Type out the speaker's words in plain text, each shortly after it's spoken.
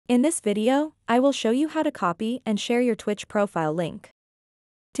In this video, I will show you how to copy and share your Twitch profile link.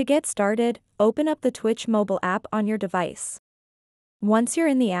 To get started, open up the Twitch mobile app on your device. Once you're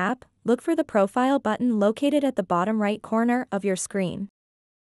in the app, look for the profile button located at the bottom right corner of your screen.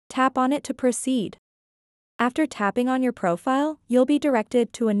 Tap on it to proceed. After tapping on your profile, you'll be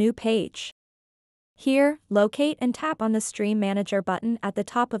directed to a new page. Here, locate and tap on the Stream Manager button at the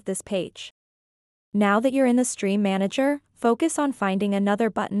top of this page. Now that you're in the Stream Manager, focus on finding another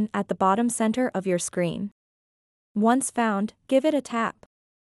button at the bottom center of your screen. Once found, give it a tap.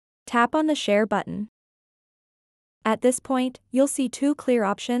 Tap on the Share button. At this point, you'll see two clear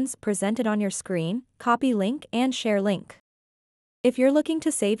options presented on your screen: Copy Link and Share Link. If you're looking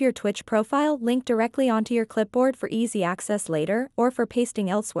to save your Twitch profile link directly onto your clipboard for easy access later or for pasting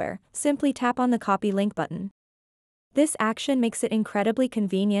elsewhere, simply tap on the Copy Link button. This action makes it incredibly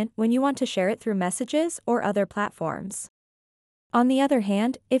convenient when you want to share it through messages or other platforms. On the other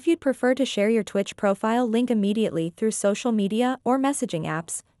hand, if you'd prefer to share your Twitch profile link immediately through social media or messaging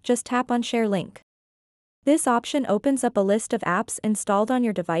apps, just tap on Share Link. This option opens up a list of apps installed on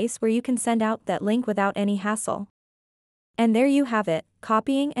your device where you can send out that link without any hassle. And there you have it,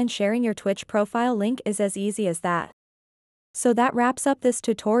 copying and sharing your Twitch profile link is as easy as that. So that wraps up this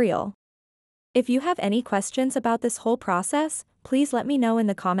tutorial. If you have any questions about this whole process, please let me know in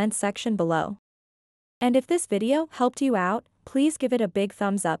the comments section below. And if this video helped you out, please give it a big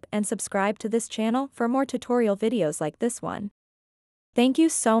thumbs up and subscribe to this channel for more tutorial videos like this one. Thank you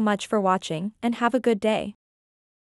so much for watching and have a good day.